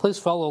Please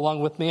follow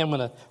along with me. I'm going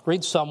to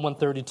read Psalm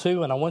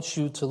 132, and I want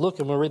you to look,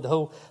 and we'll read the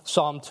whole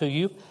psalm to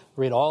you.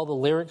 Read all the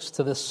lyrics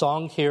to this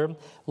song here,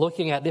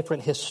 looking at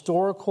different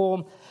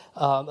historical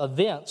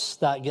events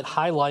that get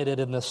highlighted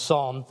in this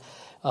psalm.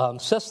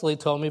 Cecily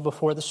told me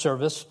before the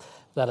service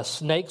that a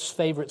snake's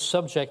favorite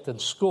subject in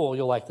school,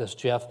 you'll like this,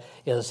 Jeff,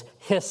 is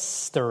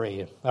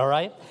history, all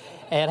right?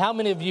 And how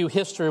many of you,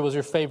 history was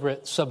your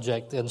favorite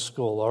subject in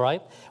school, all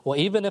right? Well,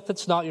 even if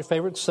it's not your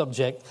favorite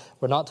subject,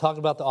 we're not talking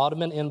about the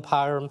Ottoman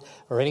Empire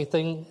or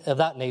anything of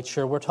that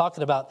nature. We're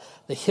talking about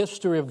the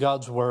history of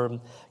God's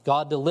Word,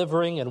 God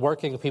delivering and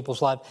working in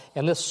people's lives.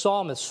 And this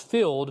psalm is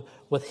filled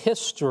with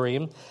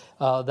history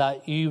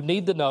that you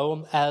need to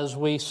know as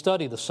we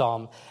study the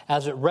psalm.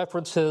 As it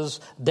references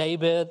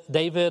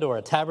David or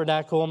a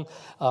tabernacle,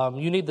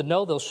 you need to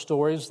know those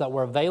stories that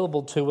were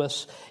available to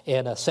us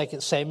in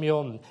 2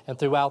 Samuel and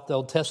throughout the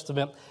Old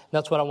Testament. And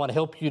that's what I want to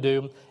help you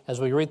do as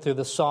we read through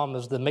this psalm,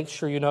 is to make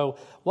sure you know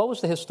what was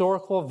the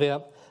historical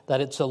event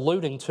that it's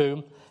alluding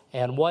to,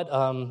 and what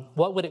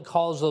would it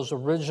cause those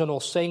original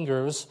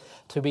singers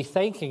to be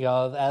thinking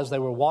of as they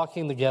were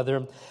walking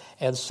together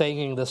and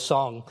singing this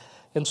song.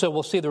 And so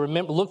we'll see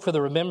look for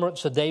the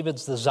remembrance of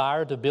David's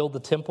desire to build the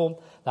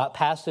temple, that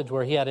passage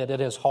where he had it in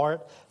his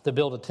heart to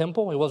build a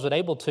temple. He wasn't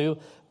able to,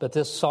 but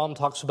this psalm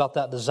talks about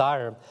that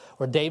desire.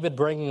 Or David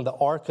bringing the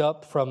ark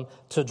up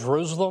to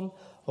Jerusalem,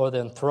 or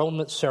the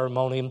enthronement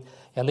ceremony.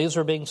 And these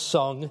are being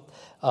sung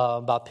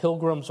by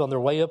pilgrims on their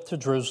way up to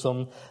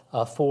Jerusalem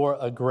for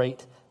a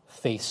great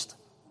feast.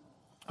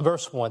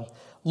 Verse 1,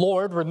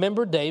 Lord,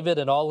 remember David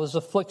and all his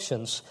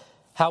afflictions,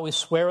 how he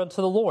sware unto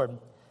the Lord,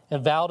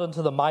 and vowed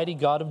unto the mighty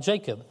God of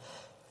Jacob.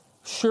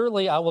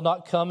 Surely I will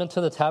not come into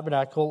the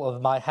tabernacle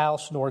of my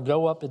house, nor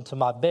go up into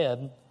my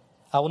bed.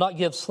 I will not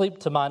give sleep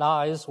to mine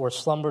eyes, or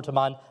slumber to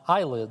mine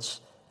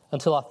eyelids,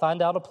 until I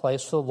find out a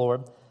place for the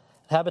Lord,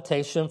 a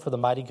habitation for the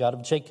mighty God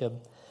of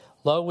Jacob.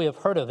 Lo, we have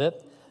heard of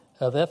it,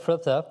 of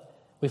Ephrathah.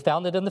 We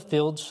found it in the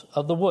fields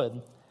of the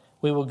wood.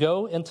 We will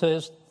go into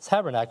his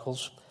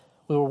tabernacles.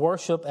 We will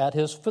worship at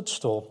his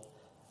footstool.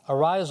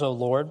 Arise, O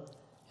Lord,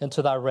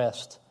 into thy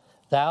rest,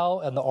 thou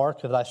and the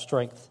ark of thy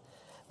strength.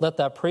 Let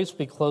thy priests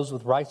be clothed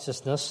with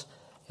righteousness,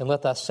 and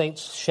let thy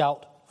saints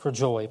shout for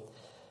joy.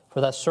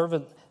 For thy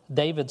servant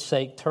David's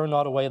sake, turn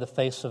not away the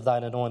face of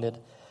thine anointed.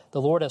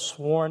 The Lord has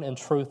sworn in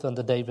truth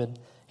unto David.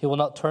 He will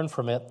not turn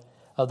from it.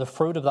 Of the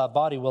fruit of thy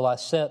body will I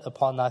set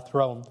upon thy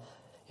throne.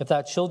 If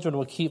thy children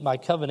will keep my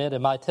covenant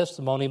and my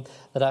testimony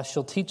that I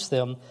shall teach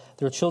them,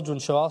 their children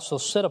shall also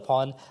sit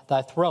upon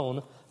thy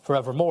throne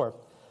forevermore.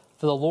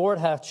 For the Lord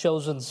hath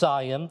chosen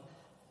Zion,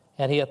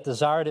 and he hath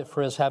desired it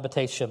for his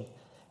habitation.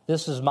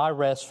 This is my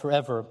rest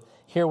forever.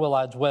 Here will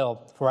I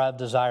dwell, for I have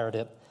desired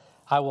it.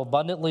 I will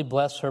abundantly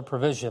bless her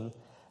provision.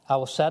 I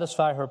will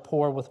satisfy her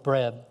poor with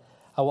bread.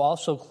 I will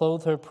also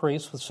clothe her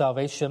priests with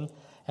salvation,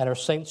 and her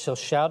saints shall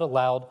shout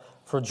aloud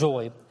for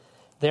joy.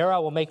 There I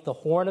will make the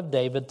horn of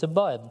David to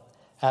bud.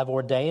 I have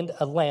ordained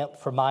a lamp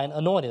for mine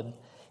anointed.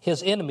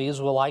 His enemies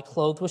will I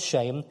clothe with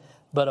shame,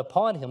 but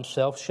upon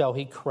himself shall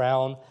he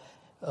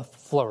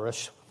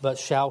flourish. But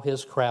shall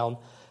his crown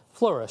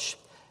flourish.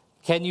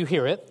 Can you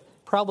hear it?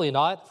 Probably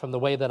not from the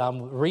way that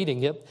I'm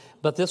reading it,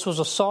 but this was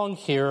a song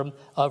here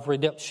of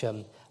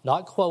redemption.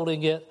 Not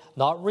quoting it,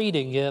 not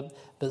reading it,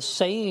 but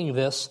singing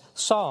this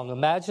song.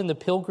 Imagine the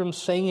pilgrims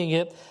singing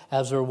it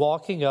as they're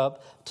walking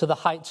up to the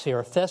heights here.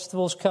 A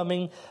festival's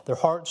coming, their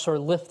hearts are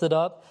lifted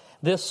up.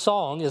 This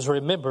song is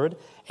remembered,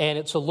 and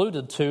it's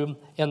alluded to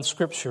in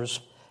Scriptures.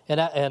 In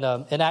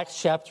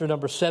Acts chapter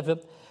number 7,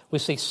 we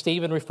see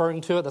Stephen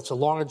referring to it. That's a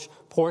large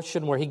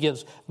portion where he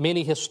gives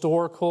many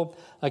historical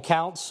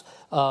accounts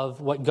of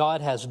what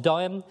God has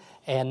done,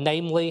 and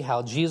namely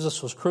how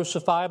Jesus was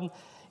crucified.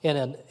 And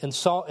in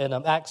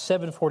Acts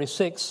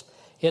 7:46,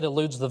 it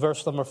alludes to the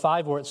verse number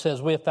 5 where it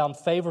says, we have found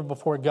favor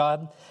before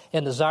God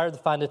and desired to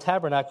find a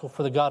tabernacle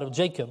for the God of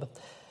Jacob.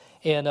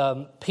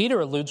 And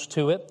Peter alludes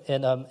to it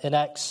in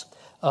Acts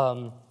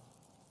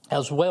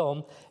as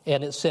well.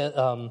 And it said,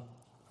 I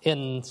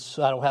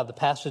don't have the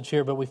passage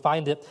here, but we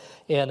find it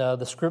in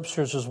the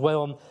Scriptures as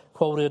well,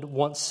 quoted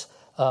once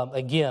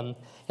again.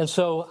 And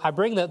so I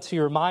bring that to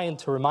your mind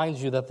to remind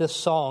you that this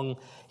song,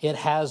 it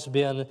has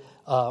been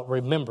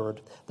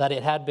remembered, that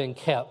it had been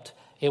kept.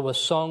 It was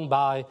sung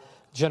by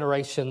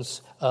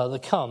generations to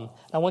come.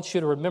 I want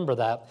you to remember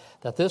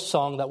that this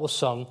song that was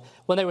sung,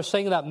 when they were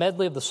singing that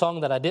medley of the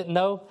song that I didn't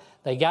know,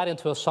 they got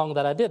into a song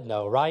that I did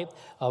know, right?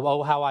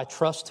 Oh, how I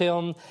trust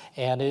him.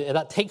 And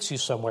that takes you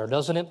somewhere,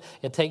 doesn't it?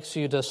 It takes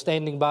you to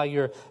standing by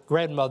your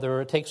grandmother.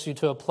 It takes you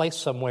to a place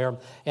somewhere,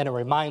 and it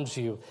reminds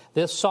you.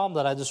 This psalm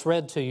that I just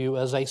read to you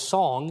is a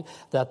song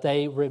that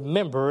they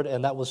remembered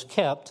and that was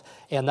kept,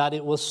 and that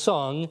it was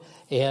sung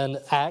in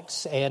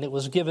Acts, and it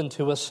was given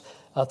to us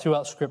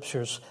throughout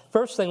Scriptures.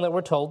 First thing that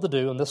we're told to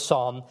do in this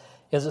psalm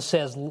is it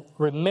says,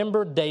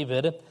 remember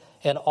David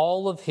and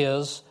all of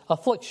his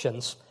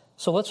afflictions.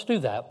 So let's do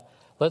that.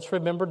 Let's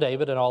remember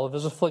David and all of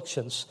his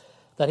afflictions,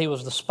 that he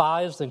was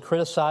despised and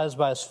criticized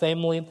by his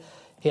family.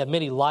 He had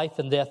many life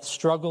and death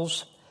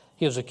struggles.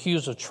 He was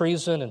accused of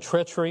treason and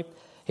treachery.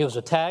 He was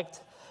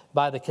attacked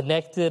by the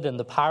connected and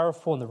the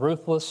powerful and the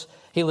ruthless.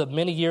 He lived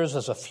many years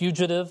as a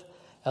fugitive,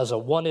 as a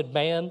wanted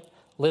man,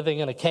 living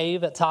in a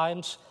cave at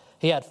times.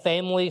 He had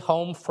family,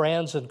 home,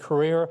 friends, and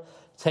career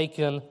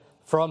taken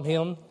from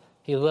him.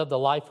 He lived a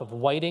life of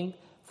waiting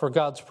for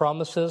God's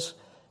promises.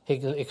 He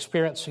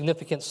experienced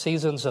significant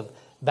seasons of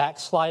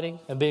backsliding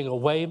and being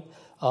away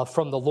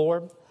from the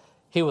Lord.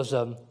 He was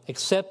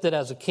accepted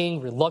as a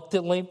king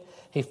reluctantly.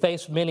 He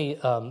faced many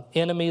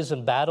enemies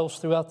and battles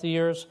throughout the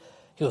years.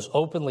 He was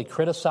openly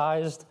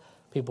criticized.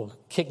 People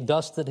kicked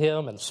dust at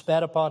him and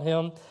spat upon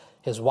him.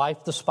 His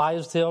wife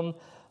despised him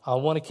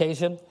on one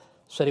occasion,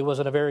 said he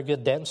wasn't a very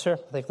good dancer.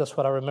 I think that's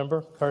what I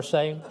remember her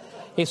saying.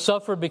 He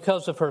suffered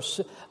because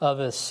of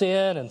his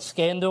sin and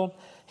scandal.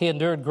 He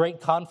endured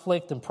great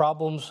conflict and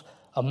problems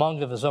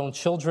among of his own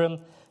children.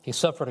 He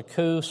suffered a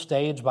coup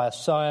staged by a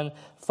son,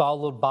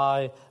 followed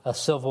by a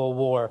civil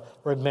war.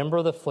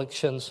 Remember the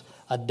afflictions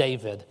of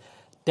David.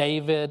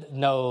 David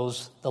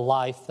knows the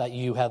life that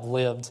you have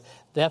lived.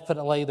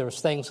 Definitely there's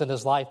things in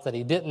his life that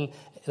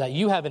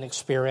you haven't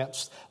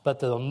experienced, but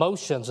the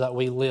emotions that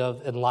we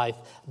live in life,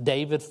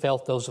 David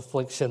felt those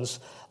afflictions,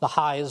 the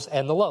highs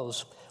and the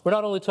lows. We're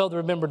not only told to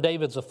remember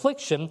David's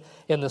affliction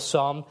in this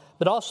psalm,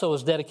 but also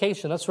his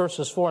dedication. That's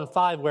verses 4 and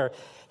 5, where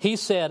he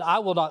said, I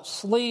will not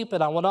sleep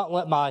and I will not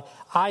let my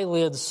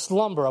eyelids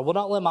slumber. I will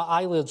not let my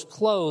eyelids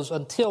close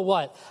until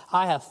what?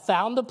 I have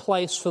found a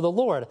place for the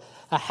Lord,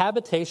 a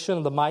habitation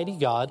of the mighty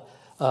God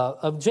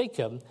of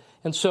Jacob.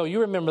 And so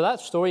you remember that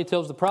story. He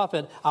tells the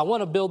prophet, I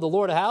want to build the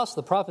Lord a house.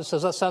 The prophet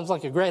says, that sounds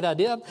like a great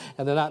idea.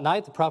 And then that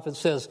night, the prophet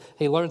says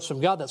he learns from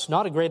God that's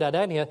not a great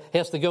idea. He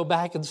has to go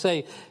back and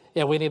say,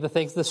 yeah, we need to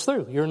think this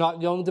through. You're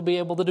not going to be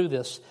able to do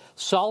this.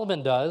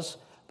 Solomon does,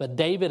 but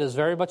David is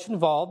very much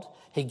involved.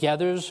 He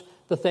gathers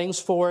the things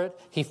for it.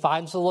 He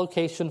finds the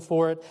location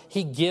for it.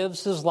 He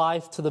gives his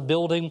life to the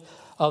building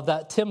of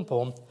that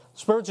temple.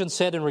 Spurgeon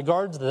said in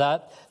regard to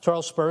that,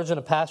 Charles Spurgeon,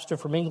 a pastor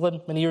from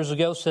England many years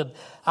ago, said,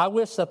 I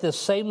wish that this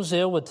same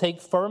zeal would take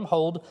firm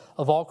hold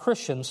of all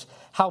Christians.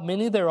 How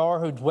many there are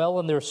who dwell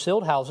in their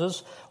sealed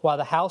houses while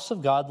the house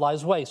of God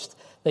lies waste.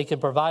 They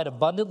can provide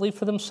abundantly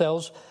for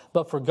themselves,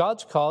 but for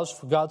God's cause,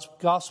 for God's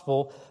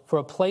gospel, for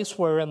a place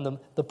wherein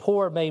the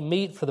poor may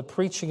meet for the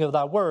preaching of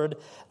thy word,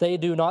 they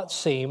do not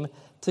seem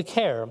to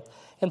care.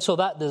 And so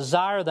that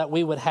desire that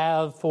we would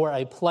have for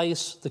a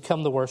place to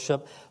come to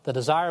worship, the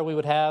desire we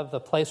would have, the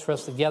place for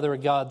us to gather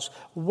at God's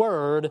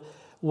word,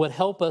 would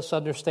help us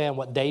understand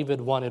what David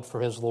wanted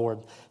for his Lord.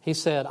 He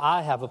said,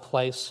 I have a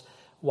place.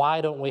 Why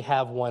don't we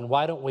have one?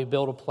 Why don't we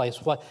build a place?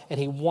 And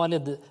he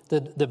wanted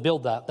to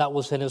build that. That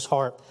was in his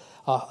heart.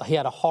 He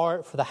had a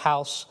heart for the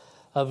house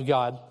of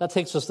God. That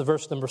takes us to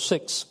verse number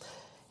 6.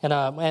 And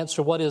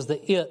answer, what is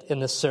the it in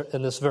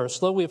this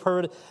verse? Lo, we've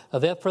heard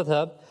of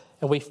Ephrathah,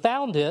 and we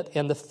found it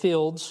in the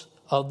fields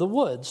of the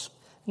woods.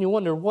 And you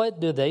wonder, what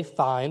did they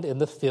find in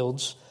the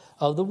fields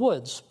of the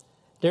woods?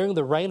 During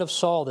the reign of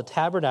Saul, the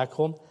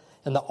tabernacle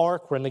and the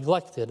ark were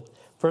neglected.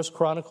 1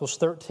 Chronicles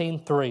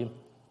 13:3.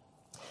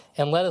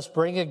 And let us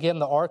bring again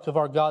the ark of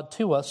our God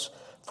to us,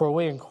 for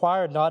we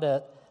inquired not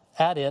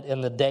at it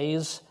in the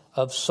days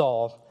of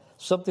Saul.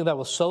 Something that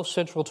was so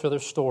central to their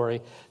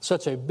story,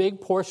 such a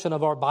big portion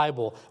of our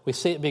Bible. We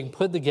see it being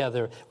put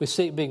together. We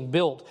see it being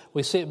built.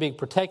 We see it being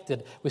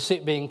protected. We see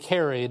it being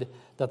carried,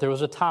 that there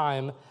was a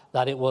time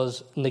that it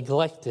was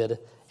neglected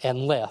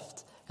and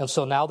left. And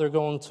so now they're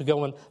going to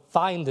go and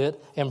find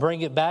it and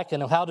bring it back.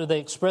 And how do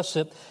they express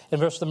it? In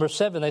verse number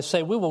 7, they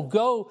say, we will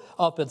go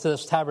up into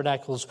this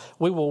tabernacles.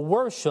 We will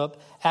worship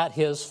at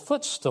his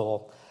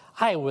footstool.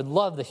 I would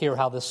love to hear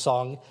how this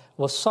song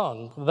was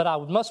sung, but I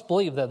must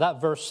believe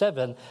that verse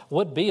 7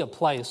 would be a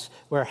place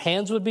where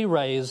hands would be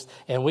raised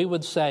and we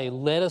would say,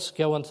 let us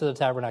go into the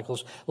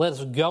tabernacles. Let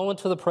us go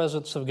into the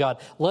presence of God.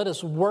 Let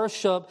us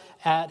worship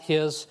at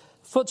his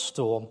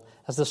footstool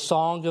as the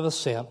song of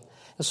ascent.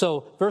 And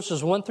so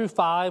verses 1 through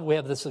 5, we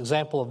have this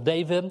example of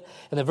David.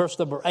 And then verse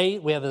number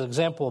 8, we have an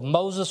example of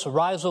Moses.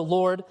 Arise, O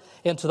Lord,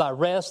 into thy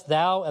rest,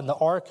 thou and the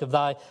ark of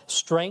thy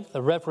strength.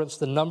 A reference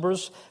to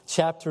Numbers,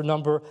 chapter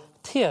number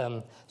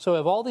 10. So we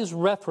have all these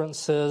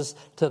references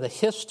to the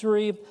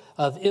history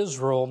of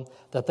Israel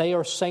that they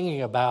are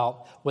singing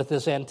about with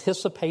this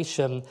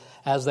anticipation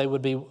as they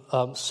would be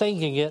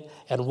singing it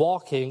and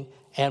walking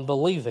and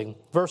believing.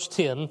 Verse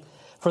 10,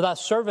 for thy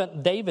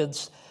servant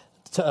David's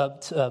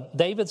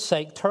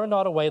sake, turn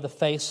not away the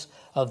face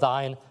of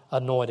thine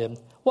anointed.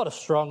 What a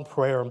strong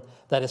prayer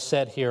that is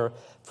said here.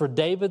 For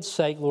David's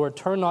sake, Lord,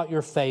 turn not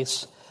your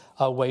face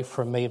away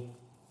from me.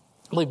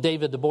 I believe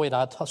David Du Bois and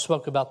I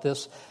spoke about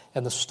this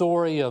in the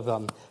story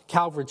of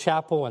Calvary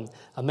Chapel and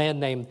a man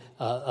named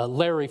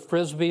Larry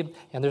Frisbee.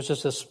 And there's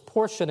just this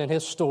portion in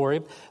his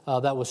story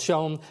that was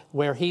shown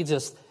where he's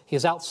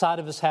outside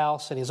of his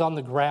house and he's on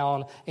the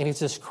ground and he's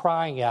just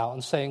crying out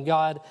and saying,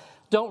 God,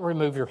 don't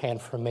remove your hand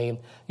from me.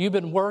 You've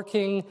been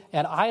working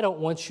and I don't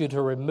want you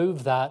to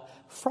remove that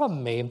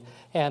from me.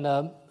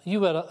 And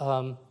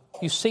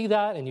you see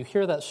that and you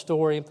hear that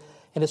story.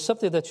 And it's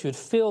something that you'd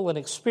feel and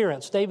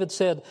experience. David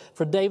said,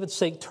 for David's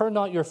sake, turn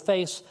not your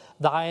face,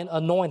 thine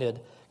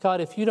anointed.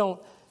 God, if you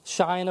don't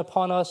shine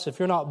upon us, if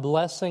you're not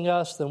blessing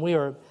us, then we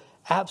are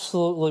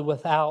absolutely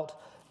without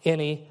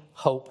any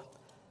hope.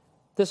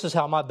 This is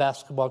how my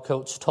basketball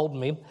coach told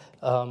me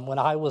when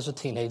I was a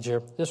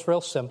teenager. Just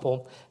real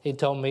simple. He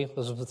told me, I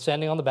was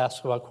standing on the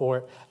basketball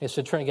court, he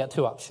said, Trent, you got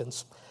two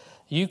options.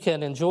 You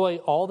can enjoy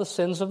all the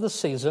sins of the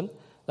season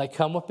that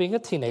come with being a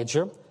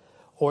teenager,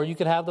 or you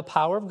can have the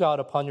power of God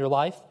upon your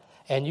life,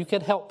 and you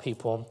can help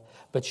people,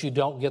 but you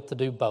don't get to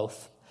do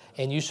both.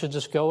 And you should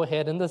just go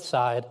ahead and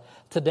decide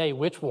today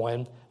which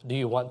one do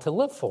you want to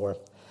live for.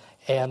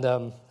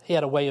 And he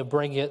had a way of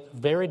bringing it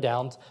very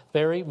down,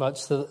 very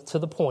much to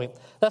the point.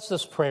 That's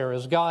this prayer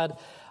is, God,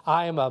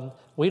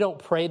 we don't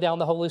pray down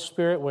the Holy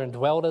Spirit. We're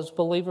indwelled as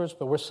believers,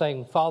 but we're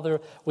saying,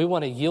 Father, we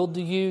want to yield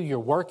to you. You're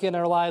working in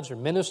our lives. You're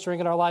ministering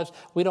in our lives.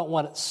 We don't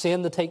want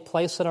sin to take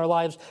place in our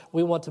lives.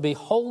 We want to be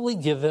wholly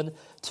given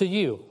to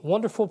you.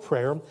 Wonderful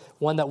prayer,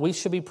 one that we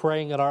should be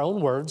praying in our own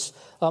words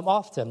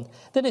often.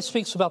 Then it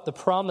speaks about the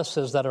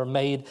promises that are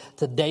made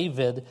to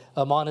David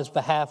on his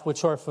behalf,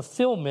 which are a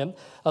fulfillment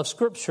of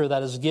Scripture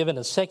that is given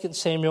in 2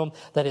 Samuel,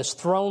 that his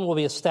throne will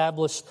be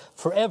established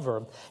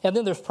forever. And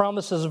then there's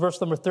promises in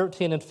verse number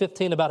 13 and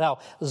 15 about how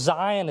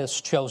Zion is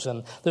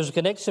chosen. There's a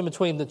connection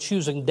between the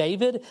choosing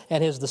David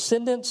and his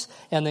descendants,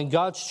 and then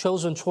God's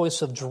chosen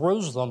choice of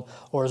Jerusalem,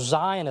 or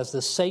Zion, as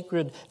the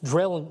sacred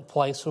dwelling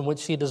place in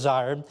which he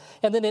desired.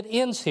 And then it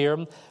ends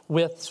here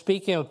with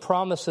speaking of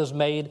promises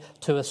made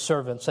to his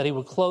servants, that he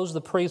would clothe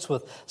the priests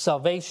with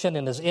salvation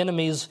and his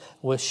enemies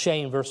with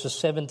shame, verses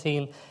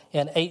 17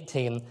 and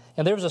 18.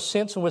 And there's a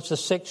sense in which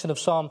this section of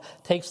Psalm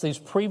takes these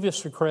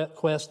previous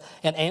requests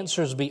and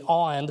answers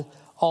beyond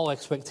all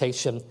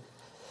expectation.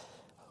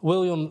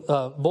 William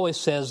Boyce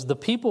says, the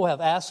people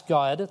have asked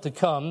God to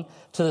come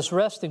to this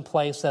resting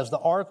place as the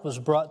ark was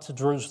brought to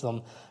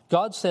Jerusalem.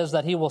 God says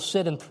that he will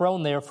sit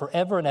enthroned there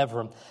forever and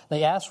ever.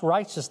 They ask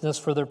righteousness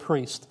for their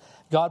priest.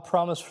 God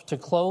promised to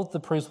clothe the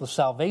priest with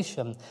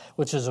salvation,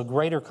 which is a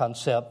greater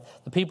concept.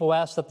 The people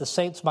ask that the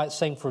saints might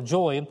sing for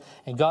joy,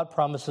 and God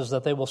promises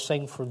that they will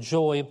sing for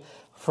joy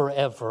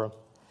forever.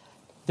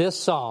 This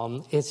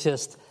psalm, it's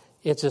just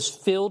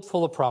filled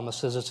full of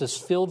promises. It's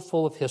just filled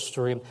full of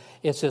history.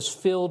 It's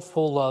just filled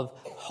full of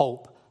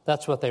hope.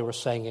 That's what they were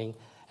singing.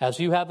 As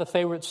you have a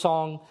favorite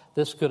song,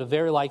 this could have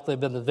very likely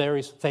been the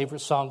very favorite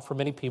song for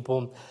many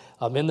people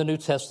in the New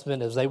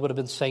Testament, as they would have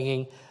been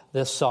singing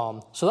this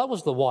psalm. So that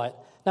was the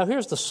what. Now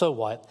here's the so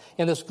what.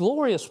 In this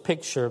glorious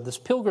picture, these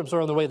pilgrims are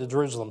on their way to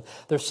Jerusalem.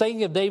 They're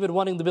singing of David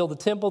wanting to build the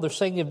temple. They're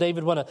singing of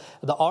David wanting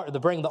to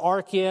bring the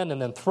ark in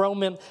and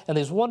enthronement and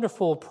these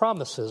wonderful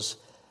promises.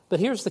 But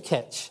here's the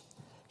catch.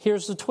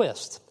 Here's the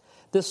twist.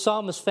 This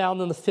psalm is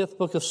found in the 5th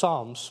book of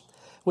Psalms,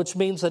 which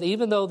means that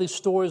even though these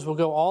stories will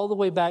go all the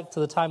way back to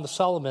the time of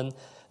Solomon,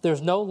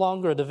 there's no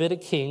longer a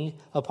Davidic king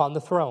upon the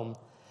throne.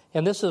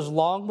 And this is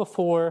long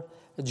before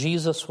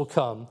Jesus will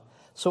come.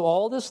 So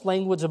all this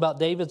language about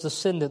David's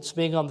descendants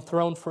being on the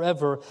throne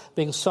forever,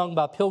 being sung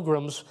by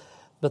pilgrims,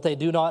 but they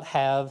do not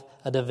have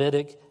a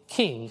Davidic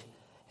king.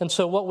 And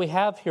so what we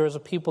have here is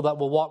a people that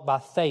will walk by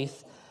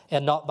faith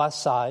and not by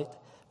sight,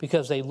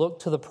 because they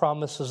look to the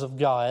promises of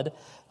God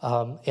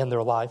in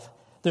their life.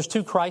 There's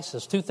two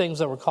crises, two things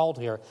that were called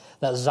here.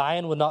 That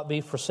Zion would not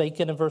be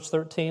forsaken in verse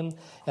 13,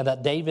 and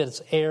that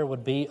David's heir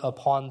would be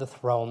upon the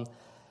throne.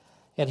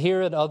 And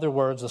here, in other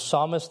words, the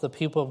psalmist, the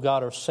people of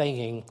God are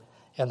singing,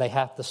 and they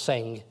have to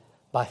sing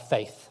by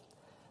faith.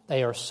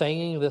 They are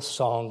singing this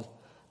song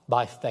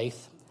by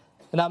faith.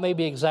 And that may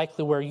be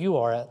exactly where you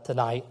are at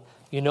tonight.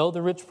 You know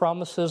the rich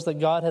promises that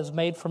God has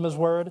made from His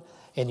Word,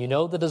 and you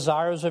know the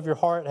desires of your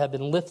heart have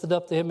been lifted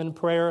up to Him in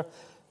prayer,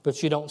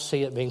 but you don't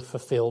see it being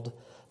fulfilled.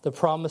 The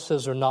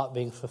promises are not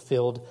being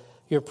fulfilled.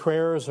 Your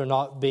prayers are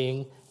not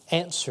being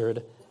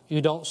answered.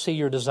 You don't see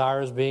your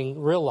desires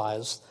being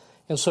realized.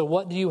 And so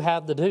what do you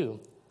have to do?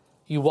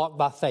 You walk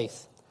by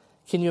faith.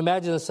 Can you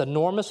imagine this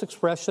enormous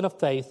expression of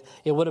faith?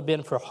 It would have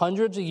been for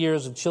hundreds of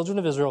years the children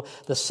of Israel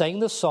that sang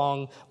this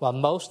song while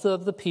most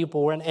of the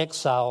people were in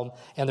exile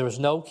and there was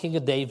no King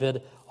of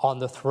David on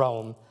the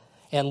throne.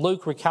 And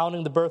Luke,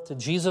 recounting the birth of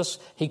Jesus,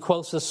 he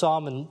quotes this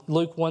psalm in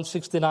Luke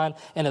 1:69,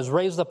 and has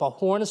raised up a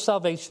horn of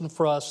salvation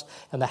for us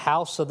in the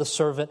house of the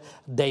servant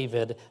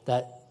David,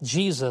 that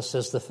Jesus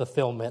is the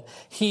fulfillment.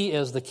 He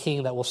is the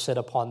king that will sit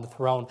upon the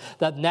throne.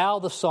 That now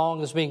the song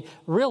is being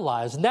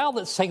realized. Now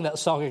let's sing that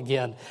song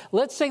again.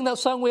 Let's sing that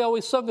song we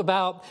always sung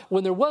about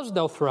when there was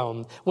no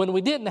throne, when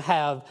we didn't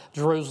have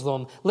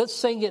Jerusalem. Let's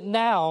sing it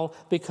now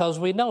because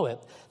we know it.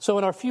 So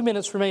in our few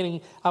minutes remaining,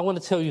 I want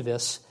to tell you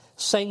this.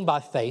 Sing by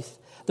faith.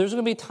 There's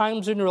going to be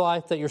times in your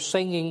life that your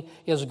singing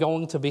is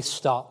going to be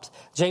stopped.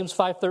 James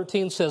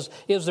 5:13 says,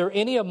 is there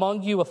any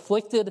among you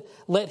afflicted?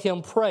 Let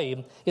him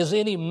pray. Is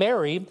any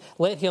merry?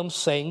 Let him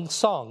sing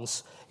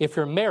songs. If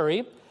you're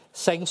merry,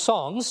 sing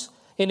songs.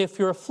 And if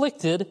you're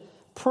afflicted,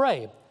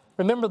 pray.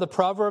 Remember the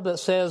proverb that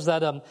says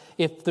that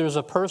if there's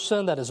a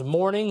person that is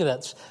mourning,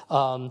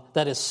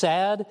 that is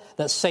sad,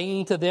 that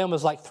singing to them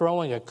is like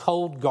throwing a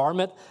cold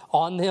garment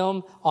on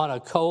them on a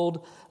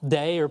cold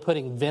day or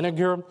putting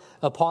vinegar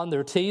upon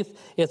their teeth.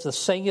 It's a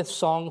singeth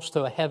songs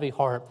to a heavy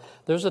heart.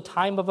 There's a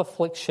time of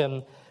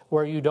affliction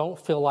where you don't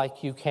feel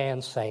like you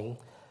can sing.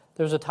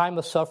 There's a time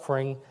of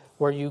suffering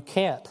where you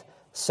can't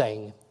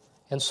sing.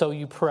 And so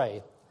you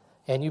pray,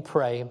 and you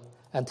pray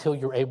until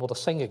you're able to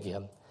sing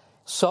again.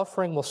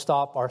 Suffering will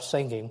stop our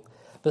singing.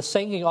 But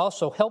singing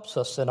also helps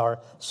us in our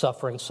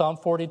suffering. Psalm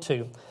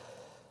 42,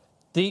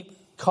 deep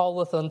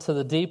calleth unto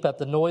the deep at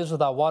the noise of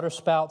thy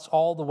waterspouts.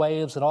 All the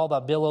waves and all thy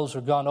billows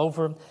are gone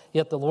over.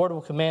 Yet the Lord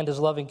will command his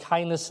loving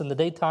kindness in the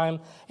daytime,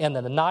 and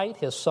in the night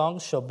his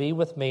songs shall be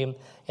with me,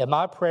 and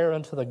my prayer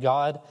unto the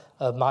God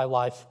of my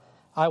life.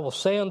 I will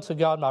say unto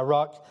God my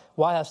rock,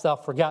 why hast thou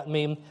forgotten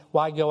me?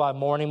 Why go I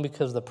mourning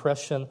because of the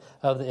oppression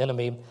of the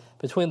enemy?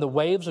 Between the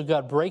waves of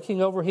God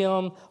breaking over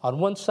him on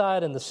one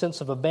side and the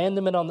sense of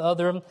abandonment on the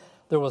other,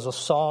 there was a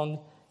song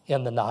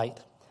in the night.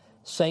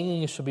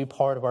 Singing should be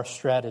part of our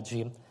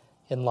strategy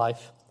in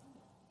life.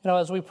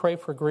 As we pray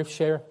for Grief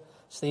Share,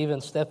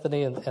 Stephen,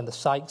 Stephanie, and the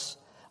Sykes,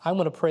 I'm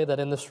going to pray that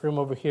in this room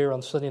over here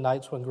on Sunday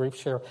nights when Grief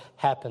Share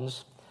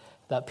happens,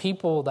 that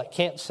people that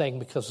can't sing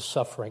because of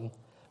suffering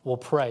will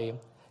pray,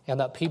 and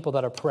that people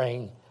that are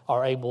praying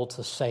are able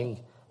to sing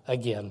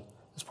again.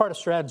 It's part of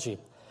strategy.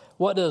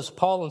 What does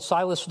Paul and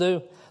Silas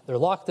do? They're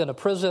locked in a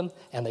prison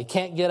and they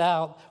can't get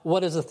out.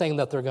 What is the thing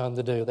that they're going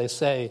to do? They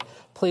say,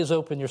 please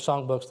open your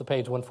songbooks to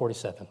page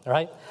 147, all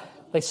right?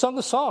 They sung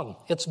the song.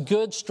 It's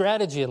good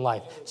strategy in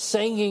life.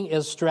 Singing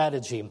is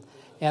strategy.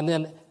 And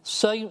then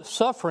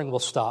suffering will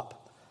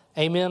stop.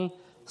 Amen?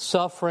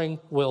 Suffering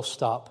will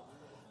stop.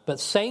 But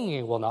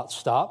singing will not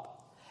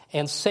stop.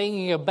 And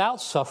singing about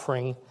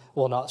suffering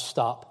will not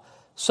stop.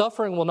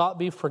 Suffering will not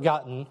be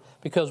forgotten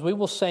because we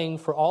will sing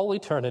for all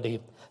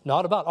eternity,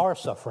 not about our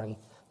suffering,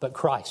 but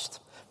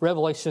Christ.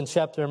 Revelation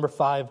chapter number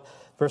 5,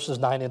 verses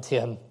 9 and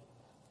 10.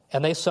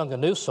 And they sung a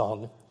new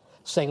song,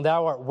 saying,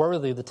 Thou art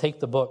worthy to take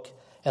the book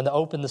and to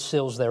open the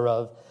seals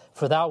thereof.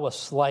 For thou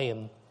wast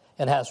slain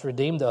and hast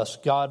redeemed us,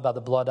 God, by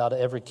the blood out of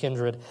every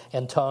kindred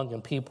and tongue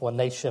and people and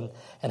nation,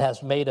 and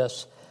hast made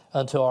us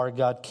unto our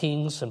God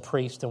kings and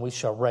priests, and we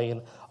shall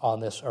reign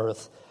on this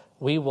earth.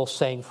 We will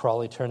sing for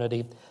all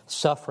eternity.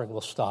 Suffering will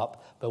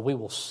stop, but we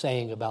will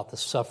sing about the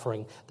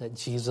suffering that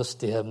Jesus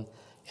did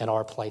in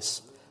our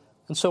place.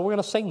 And so we're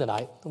going to sing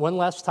tonight. One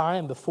last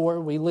time before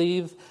we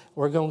leave,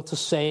 we're going to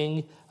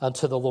sing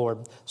unto the Lord.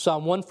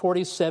 Psalm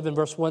 147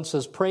 verse 1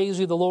 says, Praise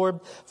ye the Lord,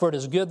 for it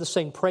is good to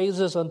sing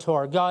praises unto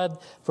our God,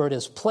 for it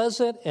is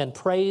pleasant and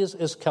praise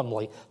is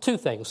comely. Two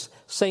things.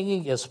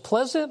 Singing is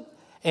pleasant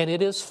and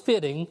it is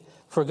fitting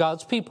for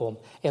God's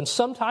people. And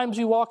sometimes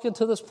you walk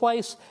into this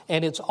place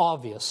and it's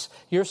obvious.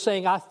 You're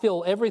saying, I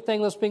feel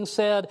everything that's being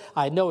said.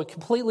 I know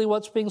completely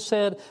what's being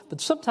said. But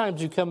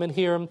sometimes you come in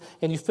here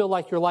and you feel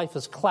like your life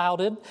is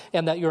clouded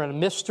and that you're in a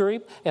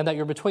mystery and that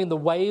you're between the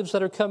waves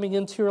that are coming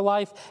into your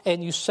life,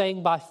 and you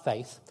sing by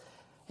faith.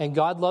 And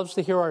God loves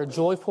to hear our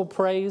joyful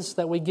praise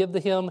that we give to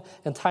him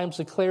in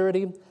times of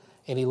clarity.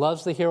 And he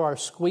loves to hear our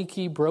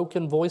squeaky,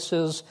 broken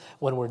voices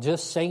when we're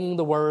just singing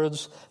the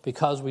words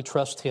because we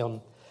trust him.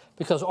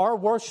 Because our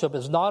worship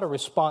is not a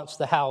response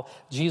to how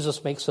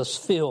Jesus makes us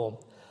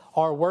feel.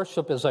 Our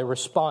worship is a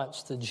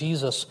response to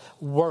Jesus'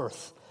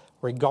 worth,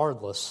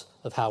 regardless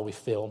of how we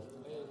feel.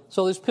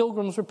 So these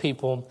pilgrims are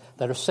people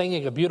that are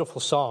singing a beautiful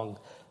song,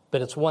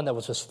 but it's one that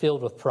was just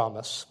filled with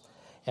promise.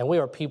 And we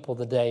are people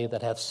today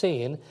that have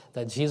seen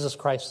that Jesus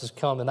Christ has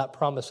come and that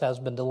promise has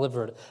been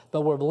delivered.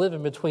 But we're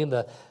living between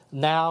the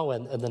now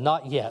and the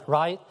not yet,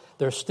 right?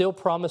 There's still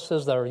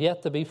promises that are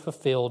yet to be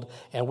fulfilled.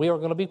 And we are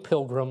going to be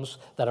pilgrims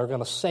that are going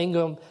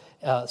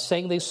to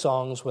sing these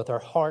songs with our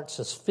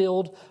hearts as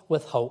filled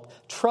with hope,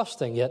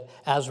 trusting it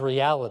as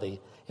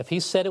reality. If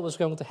he said it was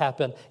going to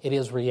happen, it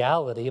is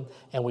reality.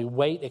 And we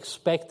wait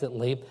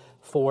expectantly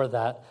for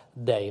that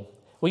day.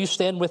 Will you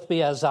stand with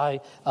me as I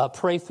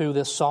pray through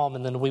this psalm,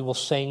 and then we will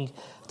sing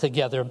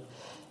together.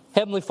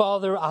 Heavenly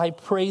Father, I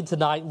pray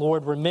tonight,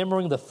 Lord,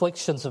 remembering the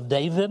afflictions of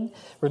David,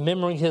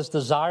 remembering his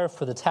desire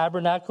for the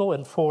tabernacle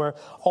and for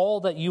all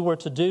that you were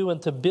to do and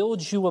to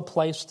build you a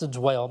place to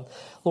dwell.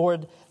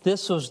 Lord,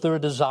 this was their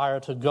desire,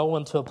 to go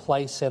into a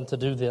place and to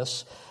do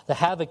this, to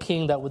have a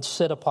king that would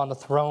sit upon a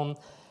throne.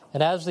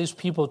 And as these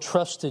people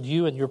trusted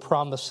you and your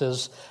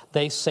promises,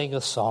 they sang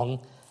a song.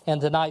 And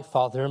tonight,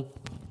 Father,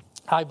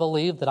 I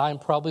believe that I am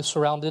probably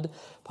surrounded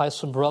by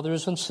some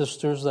brothers and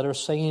sisters that are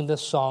singing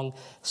this song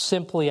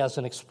simply as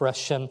an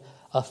expression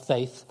of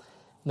faith.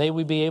 May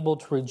we be able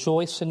to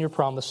rejoice in your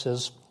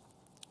promises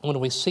when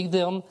we see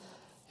them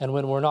and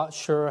when we're not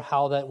sure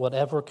how that would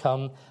ever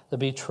come to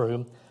be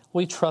true.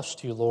 We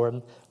trust you,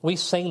 Lord. We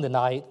sing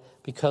tonight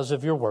because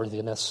of your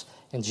worthiness.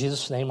 In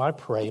Jesus' name I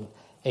pray,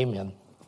 amen.